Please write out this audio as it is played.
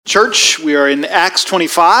Church, we are in Acts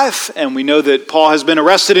 25, and we know that Paul has been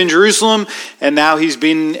arrested in Jerusalem, and now he's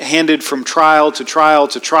been handed from trial to trial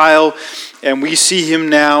to trial, and we see him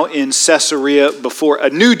now in Caesarea before a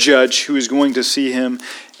new judge who is going to see him,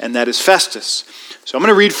 and that is Festus. So I'm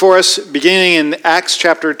going to read for us, beginning in Acts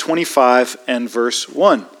chapter 25 and verse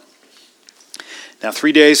 1. Now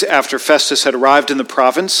 3 days after Festus had arrived in the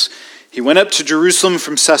province, he went up to Jerusalem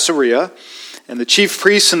from Caesarea, and the chief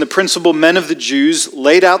priests and the principal men of the Jews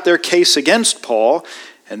laid out their case against Paul,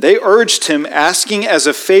 and they urged him, asking as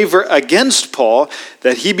a favor against Paul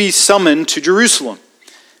that he be summoned to Jerusalem,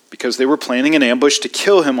 because they were planning an ambush to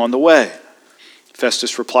kill him on the way.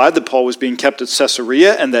 Festus replied that Paul was being kept at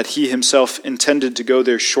Caesarea and that he himself intended to go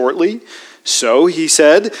there shortly. So he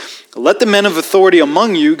said, "Let the men of authority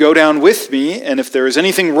among you go down with me, and if there is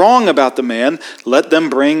anything wrong about the man, let them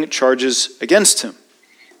bring charges against him."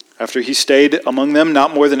 After he stayed among them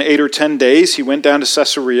not more than 8 or 10 days, he went down to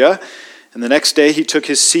Caesarea, and the next day he took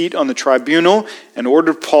his seat on the tribunal and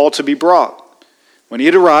ordered Paul to be brought. When he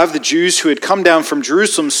had arrived, the Jews who had come down from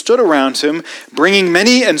Jerusalem stood around him, bringing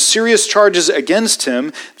many and serious charges against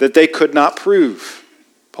him that they could not prove.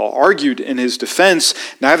 Paul argued in his defense,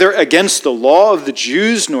 "Neither against the law of the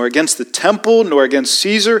Jews, nor against the temple, nor against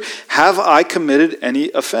Caesar have I committed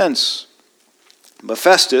any offense." But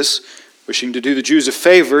Festus, wishing to do the Jews a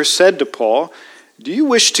favor, said to Paul, "Do you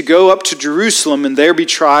wish to go up to Jerusalem and there be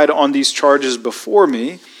tried on these charges before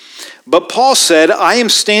me?" But Paul said, "I am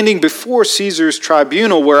standing before Caesar's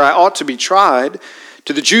tribunal where I ought to be tried.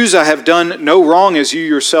 To the Jews I have done no wrong, as you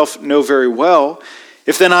yourself know very well.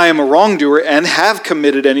 If then I am a wrongdoer and have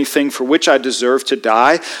committed anything for which I deserve to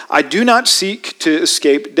die, I do not seek to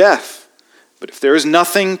escape death. But if there is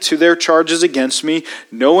nothing to their charges against me,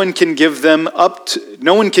 no one can give me up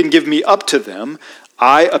to them.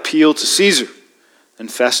 I appeal to Caesar."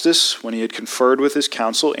 And Festus, when he had conferred with his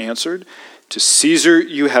council, answered, "To Caesar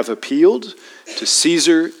you have appealed, to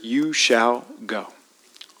Caesar you shall go."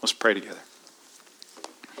 Let's pray together.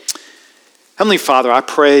 Heavenly Father, I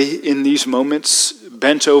pray in these moments,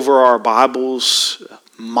 bent over our Bibles,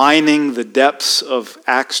 mining the depths of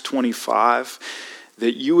Acts 25,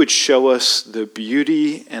 that you would show us the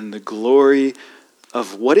beauty and the glory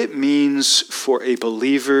of what it means for a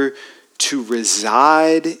believer to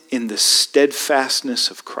reside in the steadfastness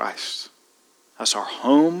of Christ. That's our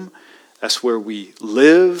home. That's where we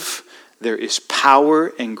live. There is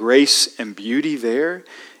power and grace and beauty there.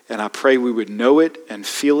 And I pray we would know it and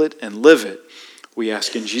feel it and live it. We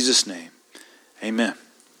ask in Jesus' name. Amen.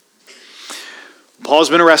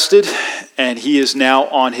 Paul's been arrested, and he is now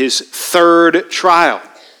on his third trial.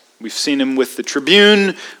 We've seen him with the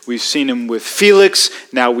tribune, we've seen him with Felix,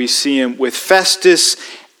 now we see him with Festus,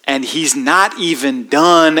 and he's not even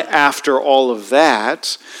done after all of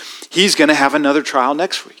that. He's going to have another trial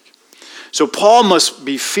next week. So Paul must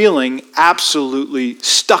be feeling absolutely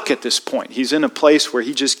stuck at this point. He's in a place where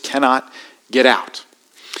he just cannot get out.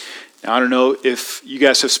 Now, I don't know if you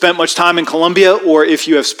guys have spent much time in Columbia or if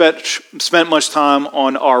you have spent much time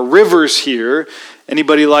on our rivers here.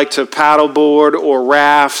 Anybody like to paddleboard or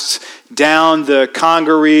raft down the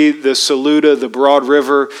Congaree, the Saluda, the Broad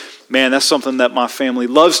River? Man, that's something that my family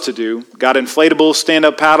loves to do. Got inflatable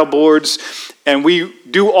stand-up paddleboards, and we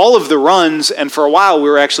do all of the runs, and for a while we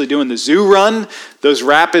were actually doing the zoo run, those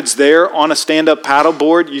rapids there on a stand-up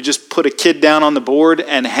paddleboard. You just put a kid down on the board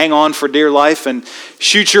and hang on for dear life and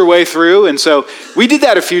shoot your way through. And so we did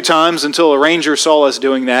that a few times until a ranger saw us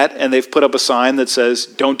doing that, and they've put up a sign that says,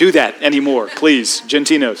 "Don't do that anymore, please,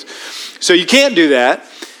 Gentinos." So you can't do that.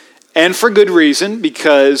 And for good reason,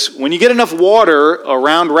 because when you get enough water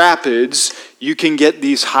around rapids, you can get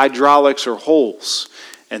these hydraulics or holes.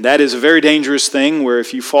 And that is a very dangerous thing where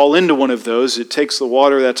if you fall into one of those, it takes the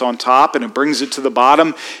water that's on top and it brings it to the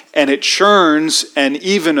bottom and it churns, and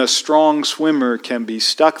even a strong swimmer can be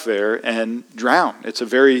stuck there and drown. It's a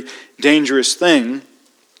very dangerous thing.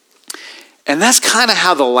 And that's kind of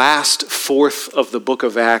how the last fourth of the book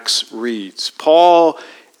of Acts reads. Paul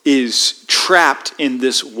is trapped in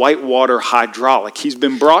this whitewater hydraulic. He's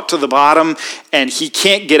been brought to the bottom and he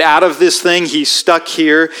can't get out of this thing. He's stuck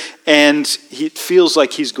here and he feels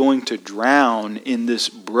like he's going to drown in this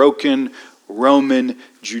broken Roman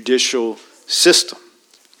judicial system.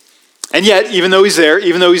 And yet, even though he's there,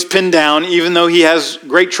 even though he's pinned down, even though he has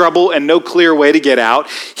great trouble and no clear way to get out,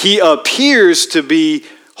 he appears to be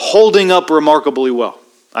holding up remarkably well.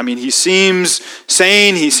 I mean, he seems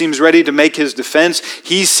sane. He seems ready to make his defense.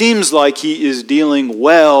 He seems like he is dealing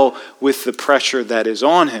well with the pressure that is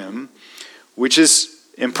on him, which is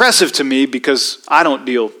impressive to me because I don't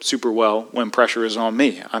deal super well when pressure is on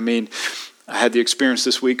me. I mean, I had the experience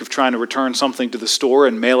this week of trying to return something to the store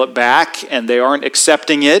and mail it back, and they aren't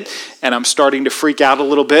accepting it, and I'm starting to freak out a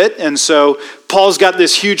little bit. And so Paul's got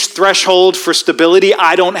this huge threshold for stability.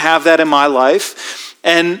 I don't have that in my life.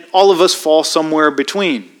 And all of us fall somewhere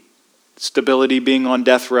between. Stability being on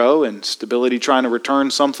death row and stability trying to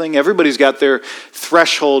return something. Everybody's got their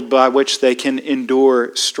threshold by which they can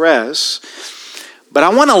endure stress. But I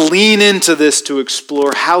want to lean into this to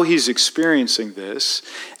explore how he's experiencing this.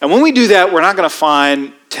 And when we do that, we're not going to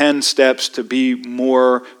find 10 steps to be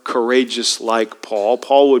more courageous like Paul.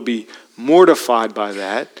 Paul would be mortified by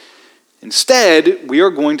that. Instead, we are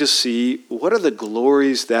going to see what are the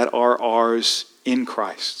glories that are ours in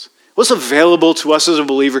Christ. What's available to us as a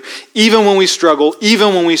believer, even when we struggle,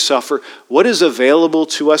 even when we suffer? What is available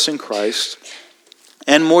to us in Christ?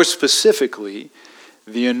 And more specifically,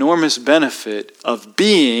 the enormous benefit of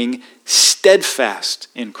being steadfast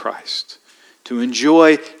in Christ. To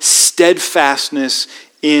enjoy steadfastness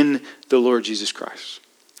in the Lord Jesus Christ.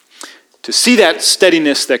 To see that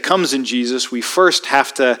steadiness that comes in Jesus, we first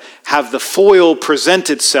have to have the foil present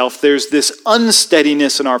itself. There's this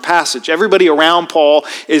unsteadiness in our passage. Everybody around Paul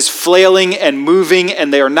is flailing and moving,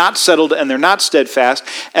 and they are not settled and they're not steadfast.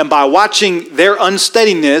 And by watching their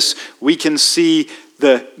unsteadiness, we can see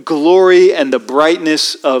the glory and the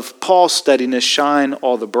brightness of Paul's steadiness shine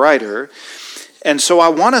all the brighter. And so I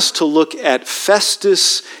want us to look at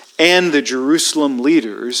Festus and the Jerusalem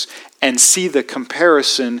leaders and see the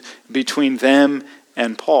comparison between them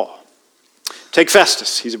and Paul. Take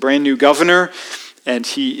Festus. He's a brand new governor, and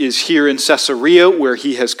he is here in Caesarea where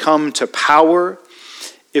he has come to power.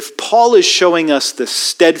 If Paul is showing us the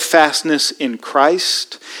steadfastness in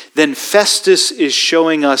Christ, then Festus is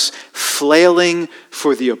showing us flailing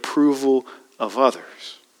for the approval of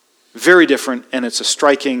others. Very different, and it's a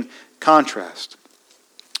striking contrast.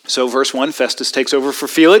 So verse 1, Festus takes over for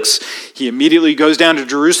Felix. He immediately goes down to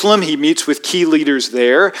Jerusalem. He meets with key leaders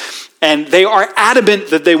there, and they are adamant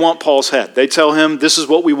that they want Paul's head. They tell him, this is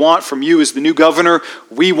what we want from you as the new governor.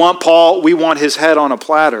 We want Paul. We want his head on a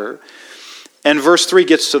platter. And verse 3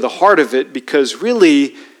 gets to the heart of it because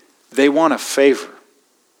really they want a favor.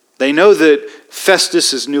 They know that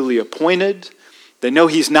Festus is newly appointed. They know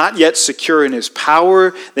he's not yet secure in his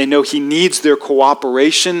power. They know he needs their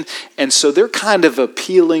cooperation. And so they're kind of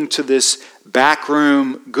appealing to this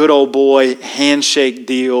backroom, good old boy handshake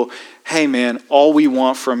deal. Hey man, all we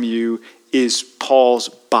want from you is Paul's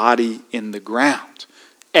body in the ground.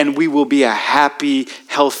 And we will be a happy,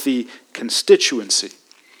 healthy constituency.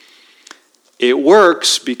 It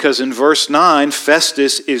works because in verse 9,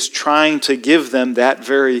 Festus is trying to give them that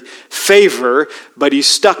very favor, but he's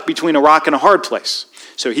stuck between a rock and a hard place.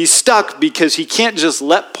 So he's stuck because he can't just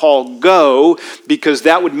let Paul go because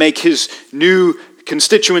that would make his new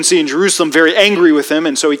constituency in Jerusalem very angry with him,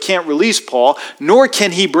 and so he can't release Paul, nor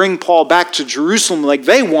can he bring Paul back to Jerusalem like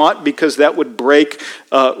they want because that would break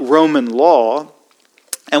Roman law.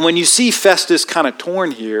 And when you see Festus kind of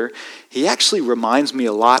torn here, he actually reminds me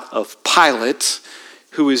a lot of Pilate,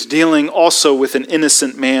 who is dealing also with an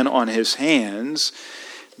innocent man on his hands,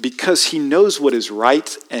 because he knows what is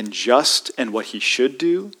right and just and what he should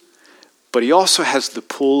do, but he also has the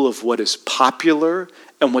pull of what is popular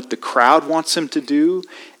and what the crowd wants him to do,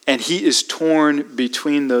 and he is torn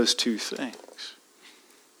between those two things.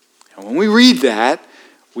 And when we read that,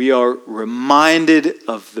 we are reminded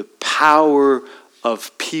of the power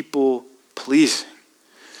of people pleasing.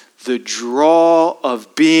 The draw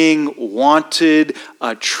of being wanted,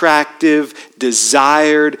 attractive,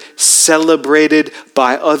 desired, celebrated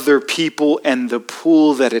by other people, and the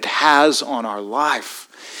pull that it has on our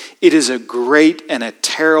life. It is a great and a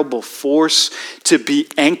terrible force to be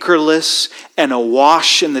anchorless and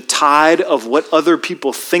awash in the tide of what other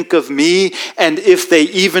people think of me, and if they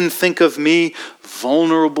even think of me,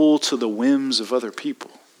 vulnerable to the whims of other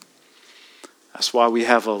people. That's why we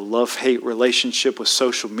have a love-hate relationship with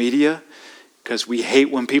social media, because we hate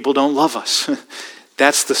when people don't love us.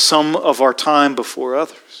 That's the sum of our time before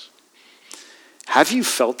others. Have you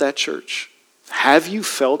felt that, church? Have you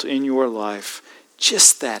felt in your life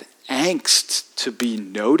just that angst to be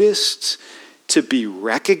noticed, to be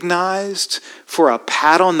recognized, for a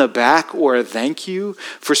pat on the back or a thank you,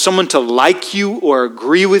 for someone to like you or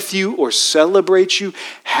agree with you or celebrate you?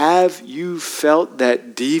 Have you felt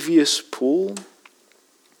that devious pull?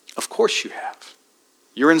 Of course you have.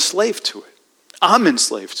 You're enslaved to it. I'm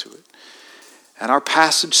enslaved to it. And our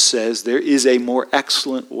passage says there is a more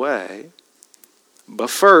excellent way. But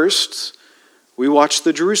first, we watch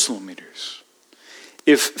the Jerusalem leaders.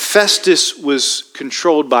 If Festus was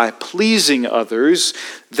controlled by pleasing others,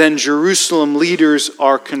 then Jerusalem leaders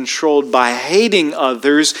are controlled by hating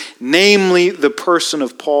others, namely the person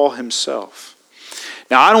of Paul himself.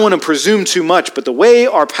 Now, I don't want to presume too much, but the way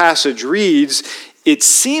our passage reads, it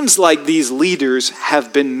seems like these leaders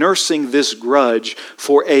have been nursing this grudge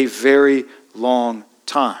for a very long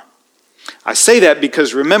time. I say that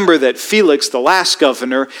because remember that Felix, the last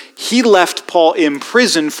governor, he left Paul in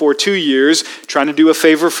prison for 2 years, trying to do a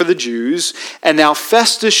favor for the Jews. And now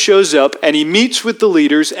Festus shows up and he meets with the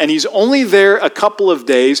leaders, and he's only there a couple of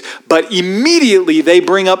days, but immediately they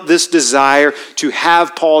bring up this desire to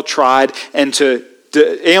have Paul tried and to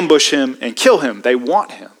ambush him and kill him. They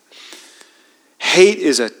want him. Hate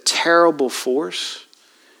is a terrible force.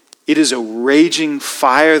 It is a raging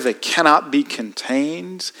fire that cannot be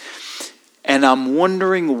contained. And I'm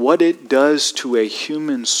wondering what it does to a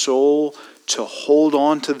human soul to hold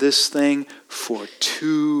on to this thing for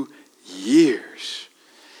 2 years.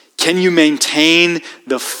 Can you maintain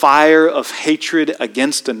the fire of hatred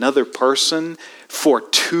against another person for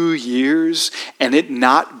 2 years and it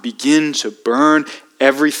not begin to burn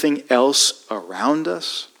everything else around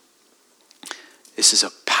us? This is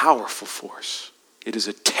a powerful force. It is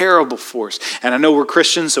a terrible force. And I know we're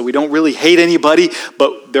Christians, so we don't really hate anybody,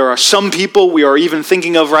 but there are some people we are even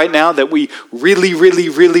thinking of right now that we really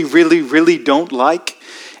don't like.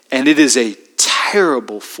 And it is a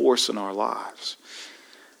terrible force in our lives.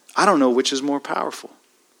 I don't know which is more powerful,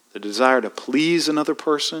 the desire to please another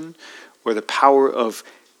person or the power of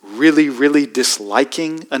really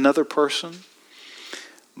disliking another person.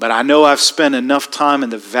 But I know I've spent enough time in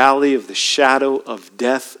the valley of the shadow of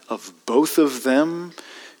death of both of them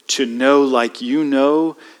to know, like you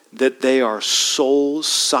know, that they are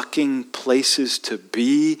soul-sucking places to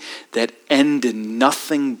be that end in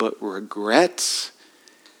nothing but regrets.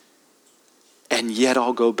 And yet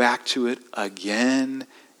I'll go back to it again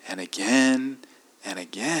and again and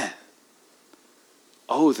again.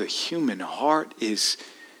 Oh, the human heart is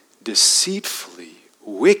deceitfully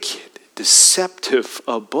wicked. Deceptive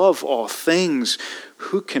above all things.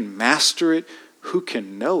 Who can master it? Who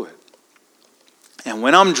can know it? And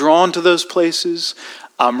when I'm drawn to those places,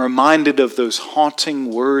 I'm reminded of those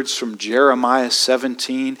haunting words from Jeremiah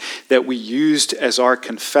 17 that we used as our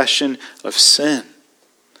confession of sin.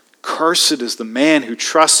 Cursed is the man who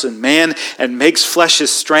trusts in man and makes flesh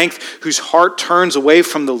his strength, whose heart turns away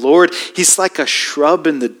from the Lord. He's like a shrub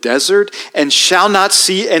in the desert and shall not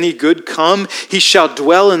see any good come. He shall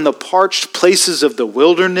dwell in the parched places of the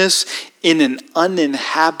wilderness, in an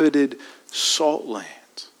uninhabited salt land.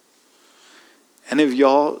 Any of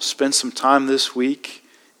y'all spend some time this week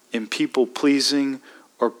in people pleasing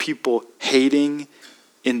or people hating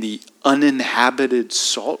in the uninhabited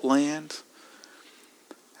salt land?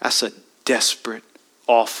 That's a desperate,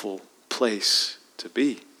 awful place to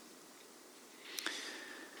be.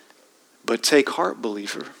 But take heart,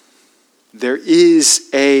 believer. There is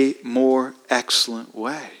a more excellent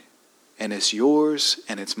way. And it's yours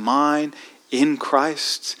and it's mine in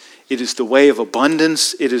Christ. It is the way of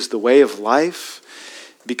abundance. It is the way of life.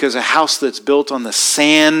 Because a house that's built on the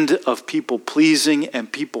sand of people pleasing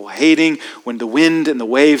and people hating, when the wind and the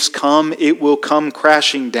waves come, it will come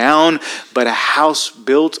crashing down. But a house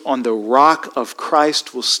built on the rock of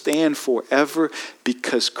Christ will stand forever,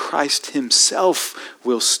 because Christ himself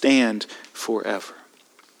will stand forever.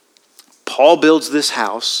 Paul builds this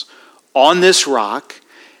house on this rock,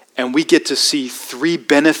 and we get to see 3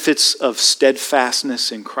 benefits of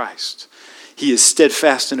steadfastness in Christ. He is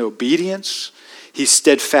steadfast in obedience. He's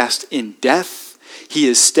steadfast in death. He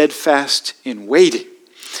is steadfast in waiting.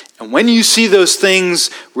 And when you see those things,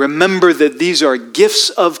 remember that these are gifts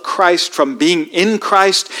of Christ from being in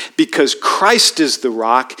Christ, because Christ is the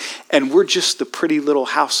rock and we're just the pretty little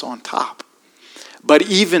house on top. But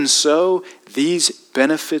even so, these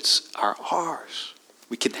benefits are ours.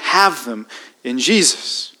 We can have them in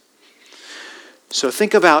Jesus. So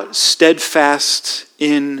think about steadfast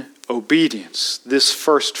in obedience, this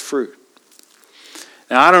first fruit.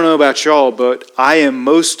 Now, I don't know about y'all, but I am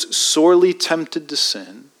most sorely tempted to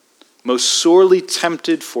sin, most sorely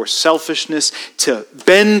tempted for selfishness, to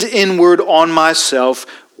bend inward on myself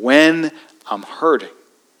when I'm hurting.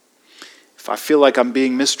 If I feel like I'm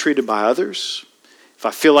being mistreated by others, if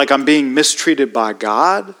I feel like I'm being mistreated by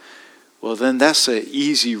God, well, then that's an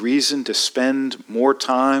easy reason to spend more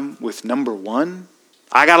time with number one.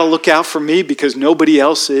 I got to look out for me because nobody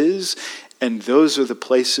else is. And those are the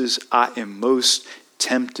places I am most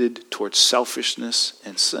tempted towards selfishness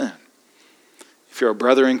and sin. If you're a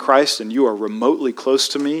brother in Christ and you are remotely close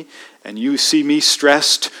to me and you see me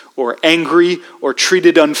stressed or angry or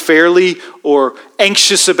treated unfairly or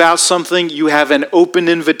anxious about something, you have an open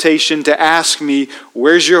invitation to ask me,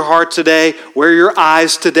 where's your heart today? Where are your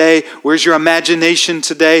eyes today? Where's your imagination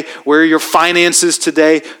today? Where are your finances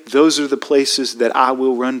today? Those are the places that I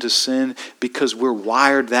will run to sin, because we're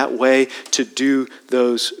wired that way to do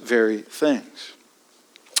those very things.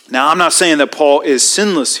 Now, I'm not saying that Paul is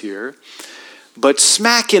sinless here, but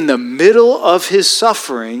smack in the middle of his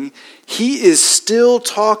suffering, he is still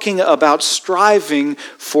talking about striving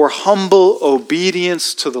for humble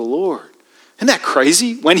obedience to the Lord. Isn't that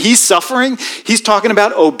crazy? When he's suffering, he's talking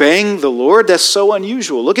about obeying the Lord. That's so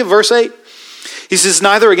unusual. Look at verse 8. He says,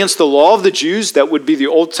 neither against the law of the Jews, that would be the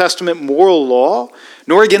Old Testament moral law,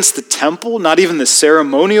 nor against the temple, not even the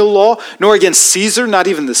ceremonial law, nor against Caesar, not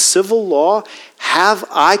even the civil law, have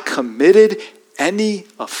I committed any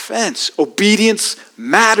offense. Obedience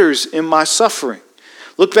matters in my suffering.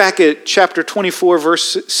 Look back at chapter 24,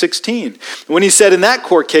 verse 16. When he said in that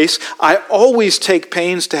court case, I always take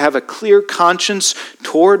pains to have a clear conscience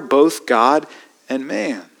toward both God and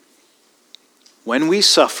man. When we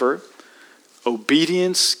suffer,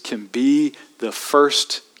 obedience can be the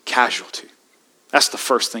first casualty. That's the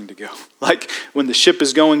first thing to go. Like when the ship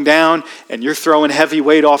is going down and you're throwing heavy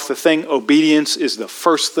weight off the thing, obedience is the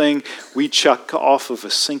first thing we chuck off of a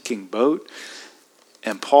sinking boat.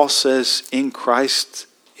 And Paul says in Christ,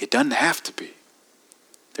 it doesn't have to be.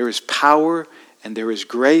 There is power and there is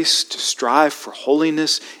grace to strive for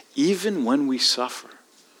holiness even when we suffer.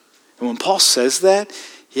 And when Paul says that,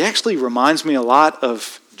 he actually reminds me a lot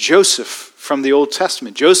of Joseph from the Old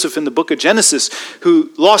Testament. Joseph in the book of Genesis, who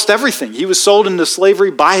lost everything. He was sold into slavery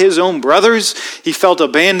by his own brothers. He felt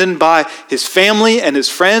abandoned by his family and his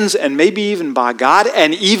friends and maybe even by God.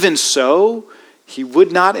 And even so, he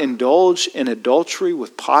would not indulge in adultery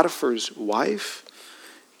with Potiphar's wife.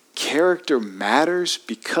 Character matters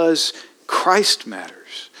because Christ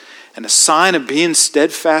matters. And a sign of being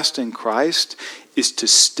steadfast in Christ is to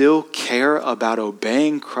still care about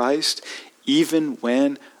obeying Christ even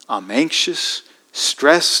when I'm anxious,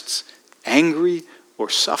 stressed, angry, or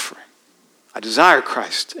suffering. I desire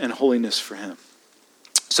Christ and holiness for him.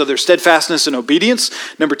 So there's steadfastness in obedience.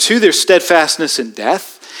 Number 2, there's steadfastness in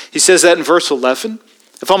death. He says that in verse 11.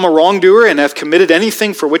 If I'm a wrongdoer and have committed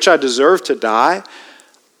anything for which I deserve to die,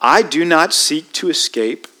 I do not seek to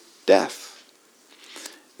escape death.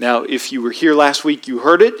 Now, if you were here last week, you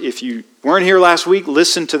heard it. If you weren't here last week,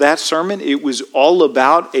 listen to that sermon. It was all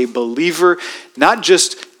about a believer not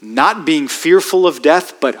just not being fearful of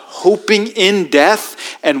death, but hoping in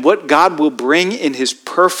death and what God will bring in his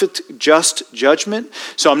perfect, just judgment.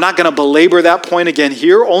 So I'm not going to belabor that point again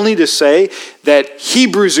here, only to say that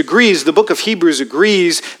Hebrews agrees, the book of Hebrews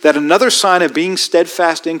agrees, that another sign of being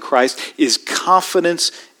steadfast in Christ is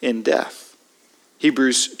confidence in death.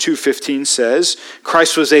 Hebrews 2:15 says,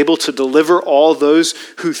 Christ was able to deliver all those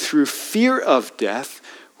who through fear of death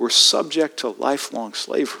were subject to lifelong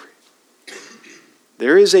slavery.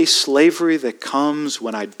 There is a slavery that comes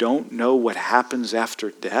when I don't know what happens after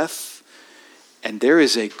death, and there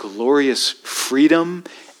is a glorious freedom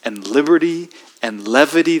and liberty and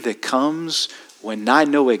levity that comes when I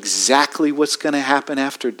know exactly what's going to happen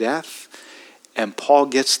after death, and Paul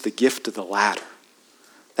gets the gift of the latter.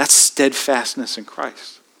 That's steadfastness in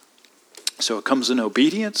Christ. So it comes in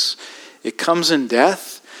obedience, it comes in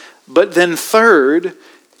death, but then third,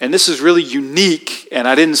 and this is really unique, and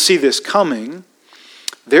I didn't see this coming,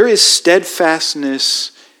 there is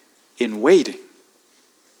steadfastness in waiting.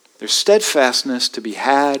 There's steadfastness to be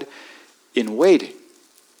had in waiting.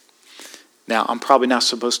 Now, I'm probably not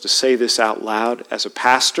supposed to say this out loud as a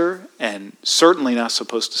pastor, and certainly not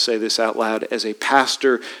supposed to say this out loud as a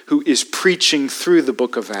pastor who is preaching through the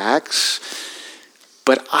book of Acts,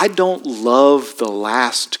 but I don't love the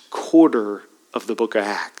last quarter of the book of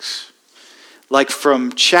Acts. Like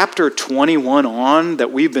from chapter 21 on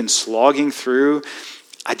that we've been slogging through,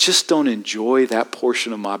 I just don't enjoy that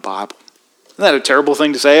portion of my Bible. Isn't that a terrible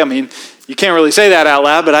thing to say? I mean, you can't really say that out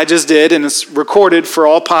loud, but I just did, and it's recorded for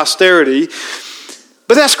all posterity.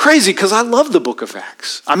 But that's crazy because I love the book of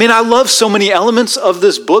Acts. I mean, I love so many elements of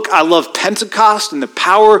this book. I love Pentecost and the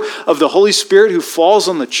power of the Holy Spirit who falls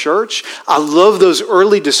on the church. I love those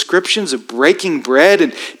early descriptions of breaking bread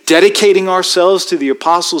and dedicating ourselves to the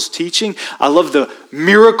apostles' teaching. I love the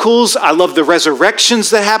miracles. I love the resurrections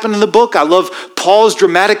that happen in the book. I love Paul's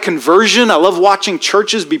dramatic conversion. I love watching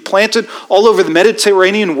churches be planted all over the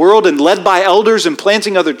Mediterranean world and led by elders and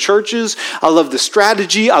planting other churches. I love the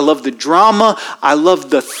strategy. I love the drama. I love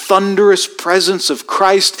the thunderous presence of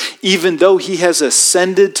Christ, even though he has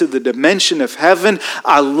ascended to the dimension of heaven.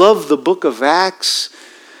 I love the book of Acts.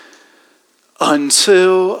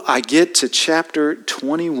 until I get to chapter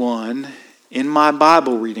 21 in my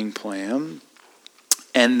Bible reading plan,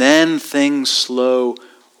 and then things slow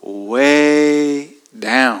way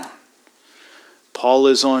down. Paul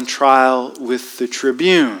is on trial with the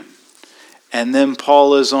Tribune, and then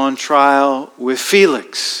Paul is on trial with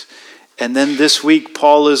Felix, and then this week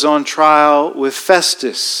Paul is on trial with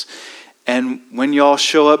Festus. And when y'all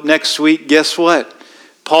show up next week, guess what?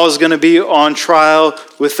 Paul's going to be on trial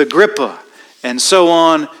with Agrippa, and so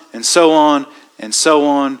on, and so on, and so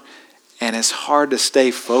on. And it's hard to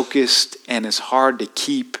stay focused, and it's hard to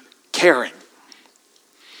keep caring.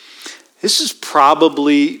 This is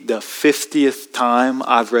probably the 50th time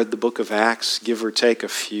I've read the book of Acts, give or take a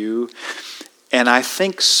few. And I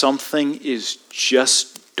think something is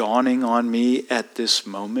just dawning on me at this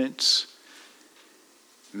moment.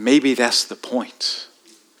 Maybe that's the point.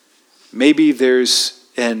 Maybe there's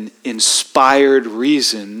an inspired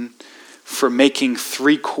reason for making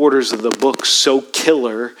 3/4 of the book so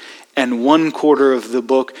killer and 1/4 of the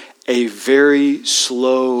book a very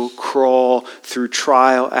slow crawl through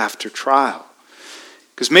trial after trial.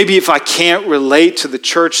 Because maybe if I can't relate to the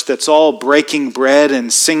church that's all breaking bread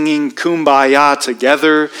and singing Kumbaya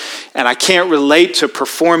together, and I can't relate to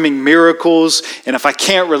performing miracles, and if I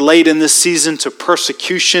can't relate in this season to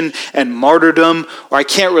persecution and martyrdom, or I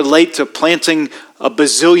can't relate to planting a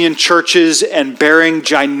bazillion churches and bearing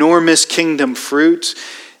ginormous kingdom fruit,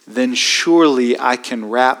 then surely I can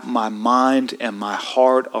wrap my mind and my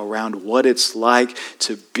heart around what it's like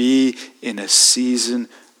to be in a season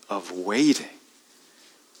of waiting.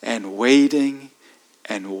 And waiting,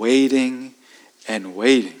 and waiting, and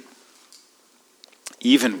waiting.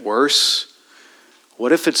 Even worse,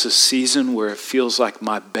 what if it's a season where it feels like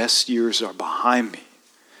my best years are behind me?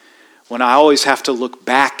 When I always have to look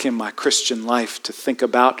back in my Christian life to think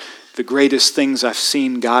about the greatest things I've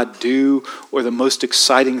seen God do, or the most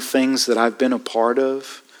exciting things that I've been a part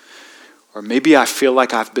of. Or maybe I feel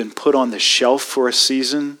like I've been put on the shelf for a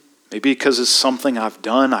season. Maybe because it's something I've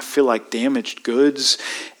done, I feel like damaged goods,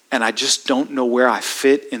 and I just don't know where I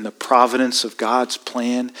fit in the providence of God's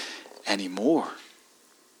plan anymore.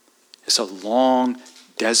 It's a long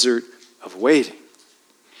desert of waiting.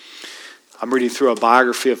 I'm reading through a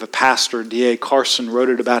biography of a pastor. D.A. Carson wrote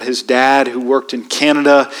it about his dad, who worked in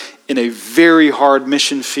Canada in a very hard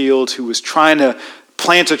mission field, who was trying to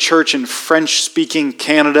plant a church in French-speaking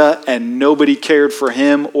Canada, and nobody cared for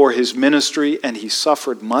him or his ministry, and he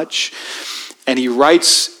suffered much. And he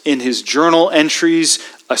writes in his journal entries,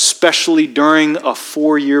 especially during a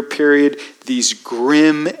 4-year period, these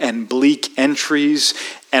grim and bleak entries.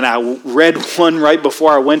 And I read one right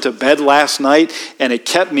before I went to bed last night, and it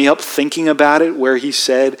kept me up thinking about it, where he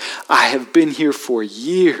said, I have been here for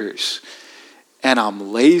years, and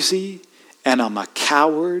I'm lazy, and I'm a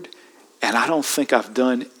coward, and I don't think I've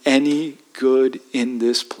done any good in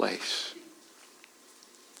this place.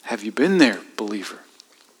 Have you been there, believer?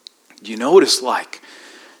 Do you know what it's like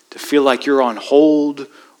to feel like you're on hold,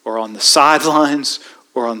 or on the sidelines,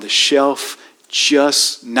 or on the shelf,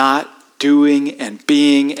 just not doing and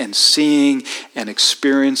being and seeing and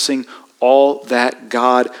experiencing all that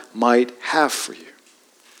God might have for you?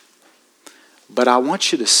 But I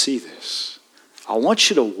want you to see this. I want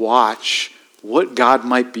you to watch what God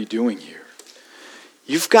might be doing here.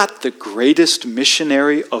 You've got the greatest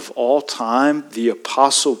missionary of all time, the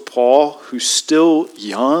Apostle Paul, who's still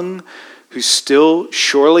young, who still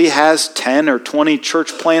surely has 10 or 20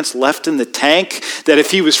 church plants left in the tank, that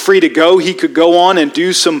if he was free to go, he could go on and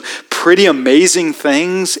do some pretty amazing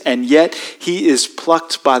things, and yet he is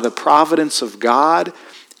plucked by the providence of God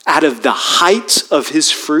out of the height of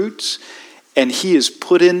his fruits, and he is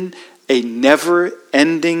put in a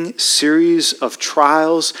never-ending series of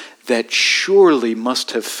trials that surely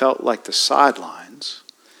must have felt like the sidelines.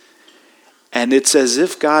 And it's as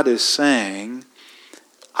if God is saying,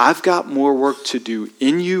 I've got more work to do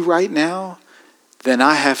in you right now than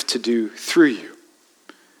I have to do through you.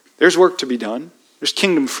 There's work to be done. There's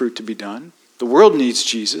kingdom fruit to be done. The world needs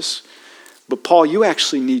Jesus. But Paul, you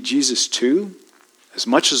actually need Jesus too, as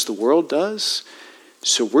much as the world does.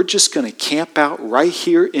 So we're just going to camp out right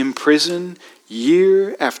here in prison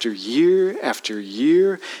year after year after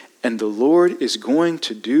year, and the Lord is going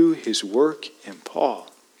to do his work in Paul.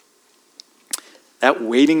 That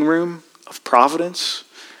waiting room of providence,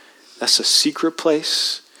 that's a secret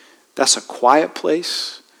place. That's a quiet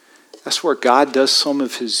place. That's where God does some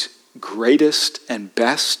of his greatest and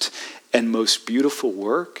best and most beautiful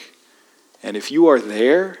work. And if you are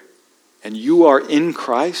there and you are in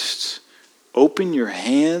Christ, open your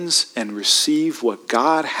hands and receive what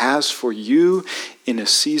God has for you in a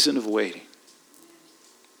season of waiting.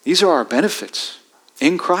 These are our benefits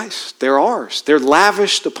in Christ. They're ours. They're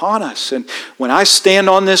lavished upon us. And when I stand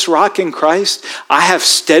on this rock in Christ, I have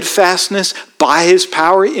steadfastness by his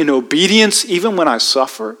power in obedience even when I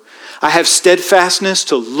suffer. I have steadfastness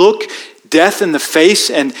to look death in the face,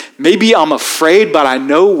 and maybe I'm afraid, but I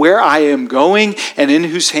know where I am going and in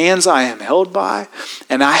whose hands I am held by.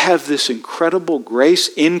 And I have this incredible grace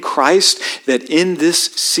in Christ that in this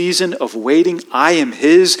season of waiting, I am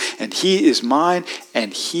his and he is mine,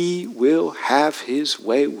 and he will have his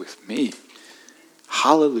way with me.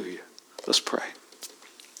 Hallelujah. Let's pray.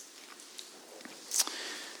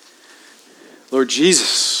 Lord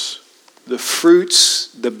Jesus, the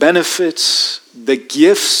fruits, the benefits, the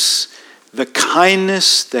gifts, the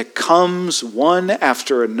kindness that comes one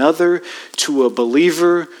after another to a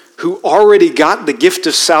believer who already got the gift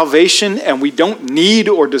of salvation, and we don't need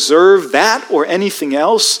or deserve that or anything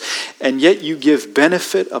else, and yet you give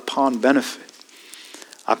benefit upon benefit.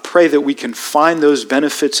 I pray that we can find those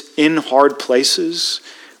benefits in hard places,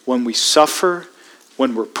 when we suffer,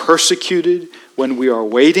 when we're persecuted, when we are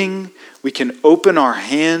waiting. We can open our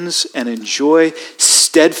hands and enjoy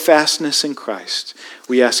steadfastness in Christ.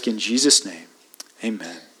 We ask in Jesus' name,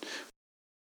 amen.